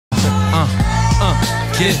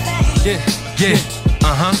I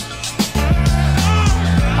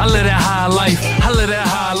live that high life. I live that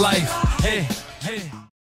high life. Hey, hey.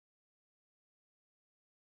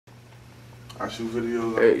 I shoot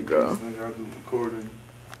videos. There you go. I do recording.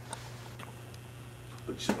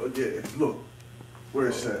 But yeah, look, where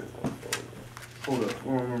it's at. Hold up,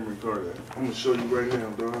 where I'm gonna record that. I'm gonna show you right now,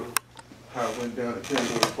 dog, how it went down at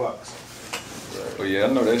Pandora's box. Right. Oh yeah, I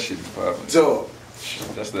know that shit is popping. Dog.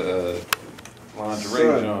 That's the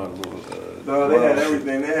lingerie John. No, they had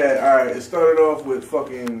everything. They had, alright, it started off with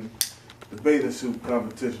fucking the bathing suit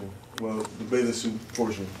competition. Well, the bathing suit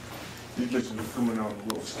portion. These bitches were coming out in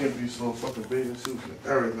little skimpy, little fucking bathing suits and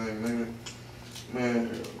everything, nigga.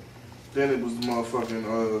 Man. Then it was the motherfucking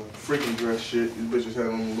freaking dress shit. These bitches had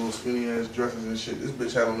on the little skinny ass dresses and shit. This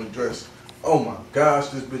bitch had on the dress. Oh my gosh,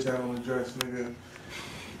 this bitch had on the dress, nigga.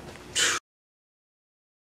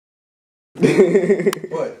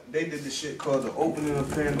 But they did this shit called the opening of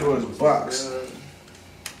Pandora's box.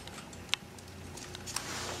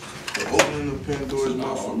 The opening of Pandora's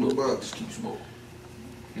motherfucking box. Keep smoking.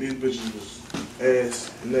 These bitches was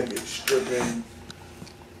ass naked, stripping.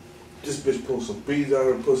 This bitch pulled some beads out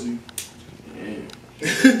of her pussy.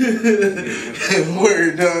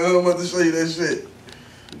 Word, dog. I'm about to show you that shit.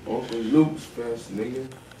 Off the loops fast, nigga.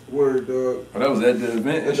 Word, dog. Oh, that was at the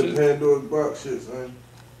event? At the Pandora's box shit, son.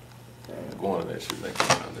 I'm going to that shit next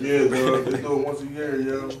time. Yeah, dog. They do it once a year,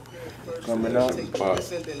 yo. Coming out.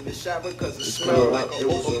 The shower because it smelled like an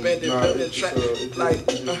overbended building track. Like,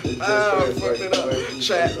 fuck it up.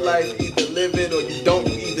 Trap life, either live it or you don't.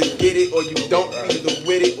 Either get it or you don't. Either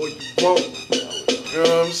with it or you won't. You know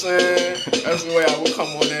what I'm saying? That's the way I would come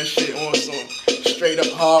on that shit on some straight up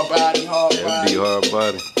hard body, hard body. Hard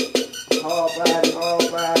body. Hard body, hard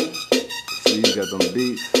body. Sleeze got them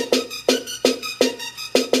beats.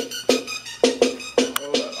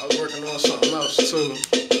 I was working on something else too.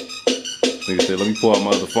 Nigga said, let me pull out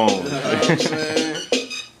my other phone. You know what I'm saying?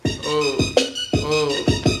 Oh,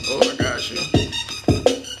 I got you.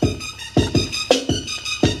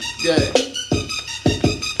 Yeah.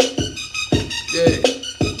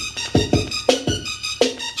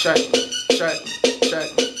 Check.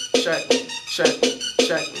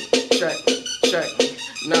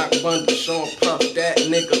 Knock bundle, Sean Puff, that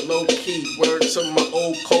nigga low key. Word to my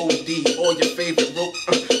old Code D. All your favorite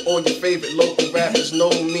local rappers know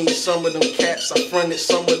me. Some of them cats I fronted,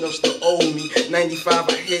 some of them still owe me. 95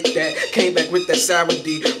 I hit that, came back with that sour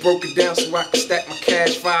D. Broke it down so I could stack my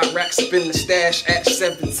cash. 5 racks up in the stash at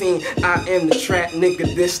 17. I am the trap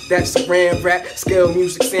nigga, that's a ram rap. Scale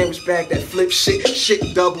music sandwich bag that flip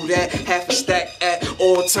shit double that. Half a stack at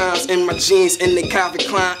all times in my jeans in the Calvin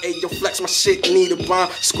Klein. Ayo flex my shit, need a bomb.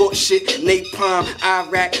 Scorch shit, napalm, I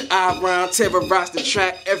rack, I rhyme, terrorize the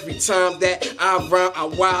track. Every time that I rhyme, I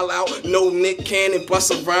wild out. No Nick Cannon,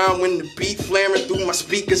 bust around when the beat flaring through my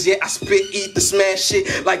speakers. Yeah, I spit, eat the smash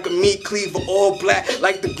shit like a meat cleaver, all black,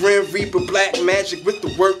 like the Grim Reaper, black magic with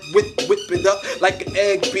the work, whip it up like an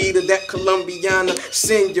egg beater. That Colombiana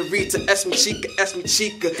senorita, es mi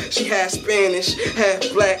chica. She half Spanish,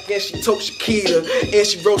 half black, and she tote Shakita, and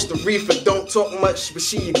she roast the reefer. Don't talk much, but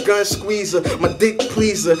she a gun squeezer, my dick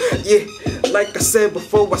pleaser. Yeah, like I said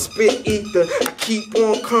before, I spit ether. I keep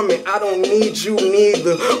on coming, I don't need you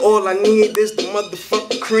neither. All I need is the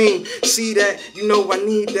motherfucking cream. See that? You know I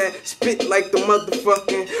need that. Spit like the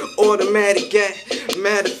motherfucking automatic gat.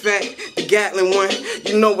 Matter of fact, the Gatlin one.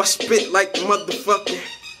 You know I spit like the motherfucking.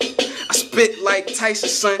 I spit like Tyson,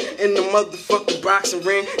 son, in the motherfucking boxing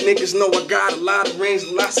ring. Niggas know I got a lot of rings,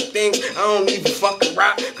 lots of things. I don't even fucking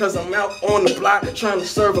rock, cause I'm out on the block trying to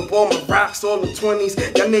serve up all my rocks, all the 20s.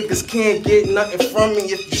 Y'all niggas can't get nothing from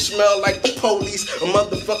me if you smell like the police. A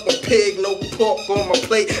motherfucking pig, no pork on my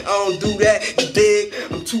plate. I don't do that, you dig?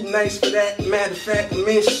 I'm too nice for that. Matter of fact, I'm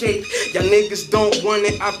in shape. Y'all niggas don't want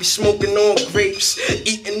it, I be smoking on grapes,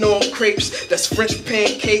 eating on crepes. That's French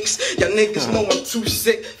pancakes. Y'all niggas know I'm too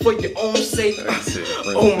sick for your own sake.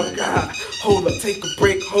 Oh my God, hold up, take a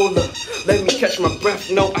break, hold up. Let me catch my breath,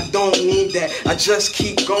 no, I don't need that. I just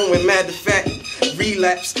keep going, matter of fact,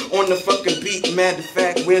 relapse on the fucking beat. Matter of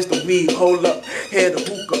fact, where's the weed? Hold up, head the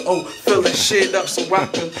hookah, oh, fill that shit up so I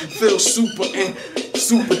can feel super and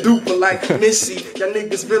super duper like Missy. Y'all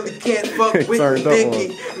niggas really can't fuck with me,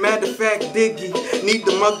 Diggy. Matter of fact, Diggy need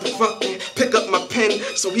the motherfucking pick up my pen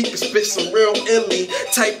so he can spit some real illy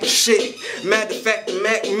type of shit. Matter of fact, the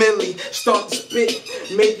Mac Millie start to spit,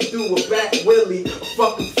 make you do a back willy, a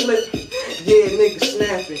fucking flip. Yeah, niggas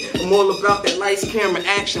snapping. I'm all about that lights, camera,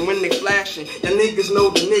 action when they flashing. Y'all niggas know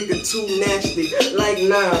the nigga too nasty. Like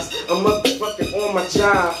Nas, I'm motherfucking on my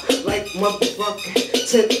job. Like motherfucking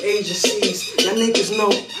temp agencies. Y'all niggas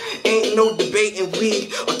know ain't ain't no debating,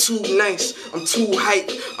 we are too nice. I'm too hype,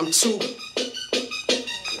 I'm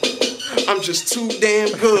just too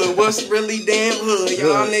damn good. What's really damn hood?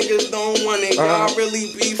 Y'all niggas don't want it. Y'all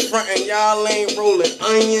really be frontin'. Y'all ain't rolling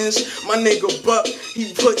onions. My nigga Buck,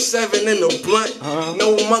 he put 7 in the blunt.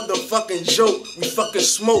 No motherfucking joke. We fucking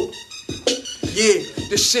smoke. Yeah,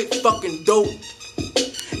 this shit fucking dope.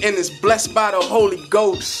 And it's blessed by the Holy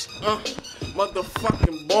Ghost.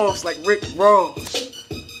 Motherfucking boss like Rick Ross.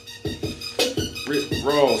 Rick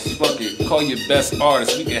Ross, fuck it, call your best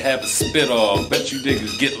artist, we can have a spit off. Bet you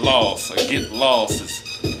niggas get lost or get lost.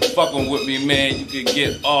 It's fucking with me, man, you can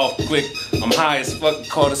get off quick. I'm high as fuck,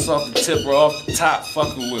 caught us off the tip or off the top,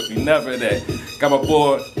 fucking with me, never that. Got my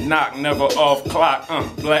boy knock, never off clock,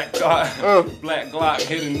 black Glock,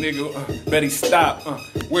 hit a nigga, bet he stop,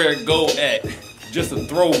 where it go at, just a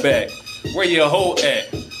throwback, where your hoe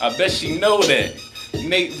at, I bet she know that.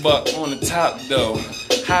 Nate Buck on the top though,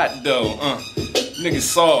 hot dough, niggas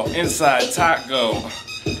soft, inside taco.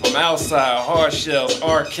 I'm outside, hard shells,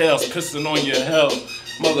 R-Kells, pissing on your health.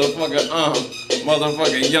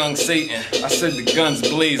 Motherfucker, young Satan. I said the gun's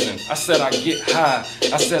blazing. I said I get high.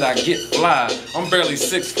 I said I get fly. I'm barely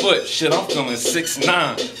 6 foot. Shit, I'm feeling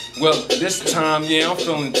 6'9". Well, this time, yeah, I'm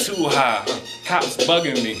feeling too high. Cops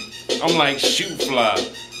bugging me. I'm like shoot fly.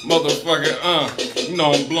 Motherfucker, you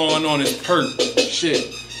know I'm blowing on this perk. Shit,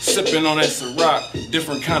 sipping on that Ciroc,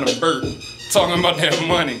 different kind of burp. Talking about that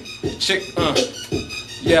money. Chick,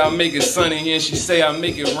 yeah, I make it sunny and she say I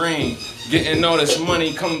make it rain. Getting all this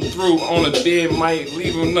money come through on the bed might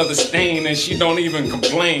leave another stain and she don't even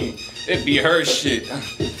complain. It be her shit.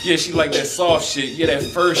 Yeah, she like that soft shit. Yeah, that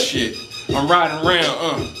first shit. I'm riding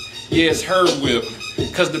around, yeah, it's her whip.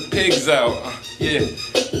 Cause the pig's out, yeah.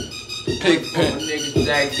 Pig pen. Niggas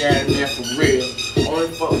that got in there for real. Only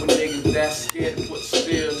fuck with niggas that scared to put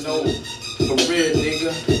still. No, for real,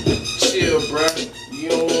 nigga. Chill, bruh. You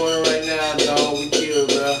don't want it right now, dog. We kill,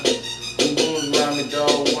 bruh. We goons around me,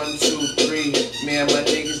 dog. 1, 2, 3. Me and my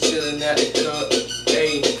niggas chillin' at the cup.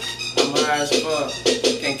 Hey, I'm high as fuck.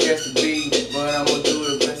 Can't catch the beat, but I'ma do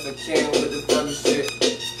the best I can with the fucking shit.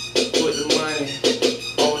 Put the money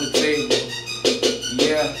on the table.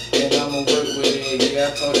 Yeah, and I'ma work with it. Yeah, I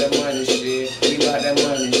told that money shit. We like that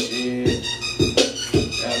money shit.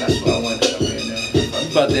 Yeah, that's what I want to come in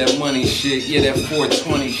there. About that money shit, yeah, that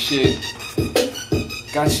 420 shit.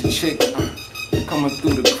 Got your chick coming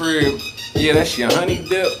through the crib. Yeah, that's your honey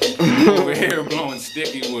dip. Over here blowing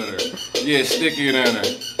sticky with her. Yeah, stickier than her.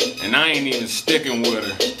 And I ain't even sticking with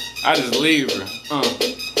her. I just leave her.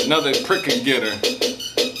 Another prick can get her.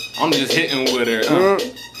 I'm just hitting with her.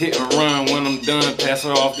 Hit and run when I'm done, pass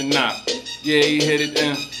her off the knock. Yeah, you hit it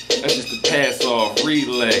then. That's just a pass off,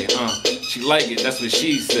 relay. She like it, that's what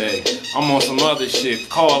she say. I'm on some other shit,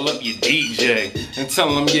 call up your DJ and tell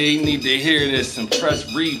him, yeah, you need to hear this and press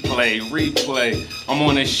replay. I'm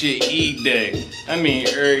on that shit E-Day. I mean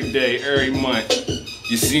every day, every month.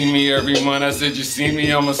 You see me every month, I said you see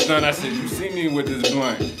me, I'm a stunt. I said you see me with this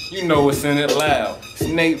blunt. You know what's in it loud. It's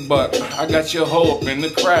Nate Buck, I got your hoe up in the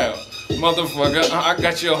crowd. Motherfucker, I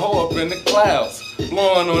got your hoe up in the clouds.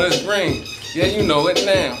 Blowing on this ring, yeah, you know it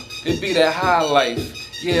now. It be that high life.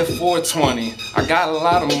 Yeah, 420. I got a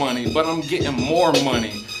lot of money, but I'm getting more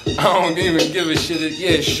money. I don't even give a shit.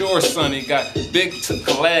 Yeah, sure, sonny. Got big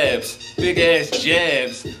collabs, big ass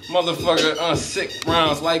jabs. Motherfucker, sick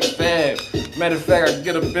rounds like Fab. Matter of fact, I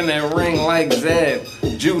get up in that ring like Zab.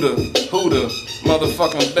 Judah, Huda,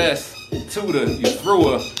 motherfucking best. Tutor, you threw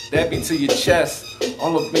her. That be to your chest.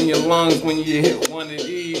 All up in your lungs when you hit one of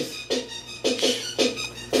these.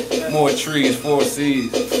 More trees, 4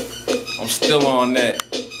 C's. I'm still on that.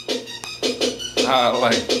 High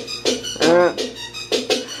life.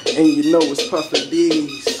 And you know it's Puffin'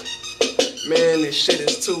 D's. Man, this shit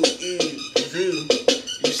is too easy.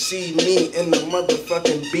 You see me in the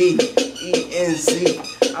motherfucking B. E-N-Z.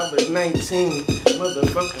 I was 19.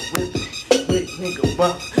 Motherfucking with nigga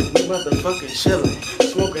Buck. We motherfucking chillin'.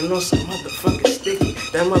 Smoking on some motherfucking sticky.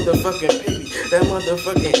 That motherfucking piggy. That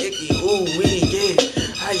motherfucking icky. Ooh wee, yeah.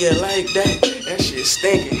 How you like that? That shit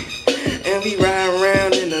stinking. And we ride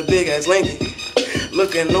around in a big ass Lincoln.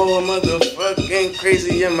 Looking all motherfucking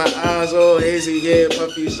crazy and my eyes all hazy. Yeah,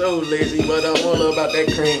 puppy so lazy, but I'm all about that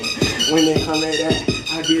cream. When it come to that,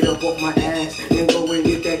 I get up off my ass and go and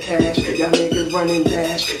get that cash. Y'all niggas running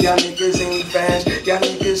dash. Y'all niggas ain't fast. Y'all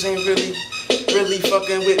niggas ain't really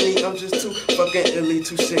fucking with me. I'm just too fucking illy,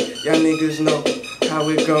 too sick. Y'all niggas know how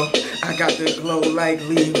it go. I got the glow like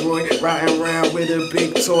Leroy, riding around with a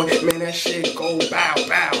big toy. Man, that shit go bow,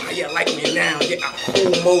 bow. How you like me now? Yeah,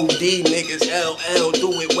 I'm cool, D niggas, LL, do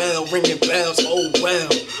it well, ringing bells, oh well.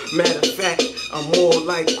 Matter of fact, I'm more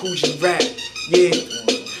like Coogee Rap. Yeah,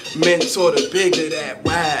 mentor the bigger that.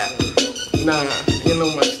 Wow. Nah, you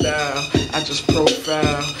know my style. I just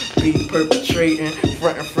profile, be perpetrating,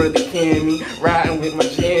 frontin' for the cami, riding with my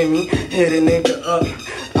jammy, hit a nigga up.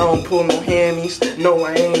 I don't pull no hammies, no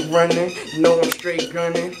I ain't running, no I'm straight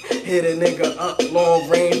gunning. Hit a nigga up, long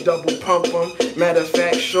range, double pump him. Matter of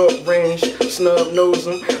fact, short range, snub nose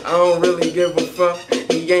him. I don't really give a fuck,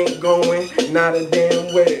 he ain't going, not a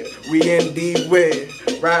damn where. We in D-where,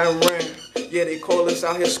 riding round. Yeah, they call us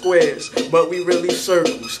out here squares, but we really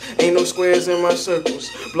circles. Ain't no squares in my circles.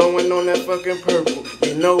 Blowing on that fucking purple,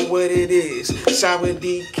 you know what it is. Sour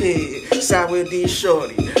D kid, sour D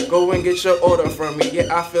shorty. Go and get your order from me,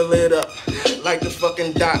 yeah, I fill it up like the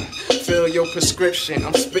fucking doc. Fill your prescription,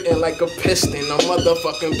 I'm spitting like a piston. I'm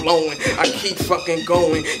motherfucking blowing, I keep fucking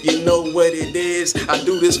going. You know what it is, I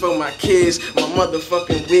do this for my kids, my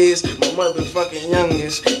motherfucking whiz, my motherfucking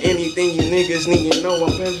youngest. Anything you niggas need, you know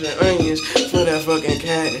I'm pinching onions. For that fucking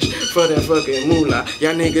cash, for that fucking moolah.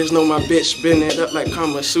 Y'all niggas know my bitch been it up like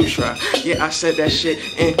Kama Sutra. Yeah, I said that shit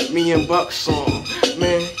in me and Buck's song.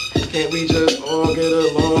 Man, can't we just all get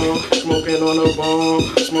along? Smoking on a bomb,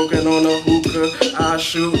 smoking on a hookah. I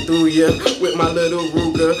shoot through ya with my little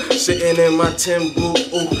Ruger. Sitting in my tin boot,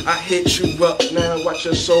 ooh, I hit you up. Now watch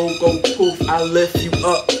your soul go poof, I lift you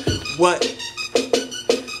up. What?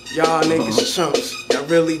 Y'all niggas chumps, y'all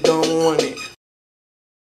really don't want it.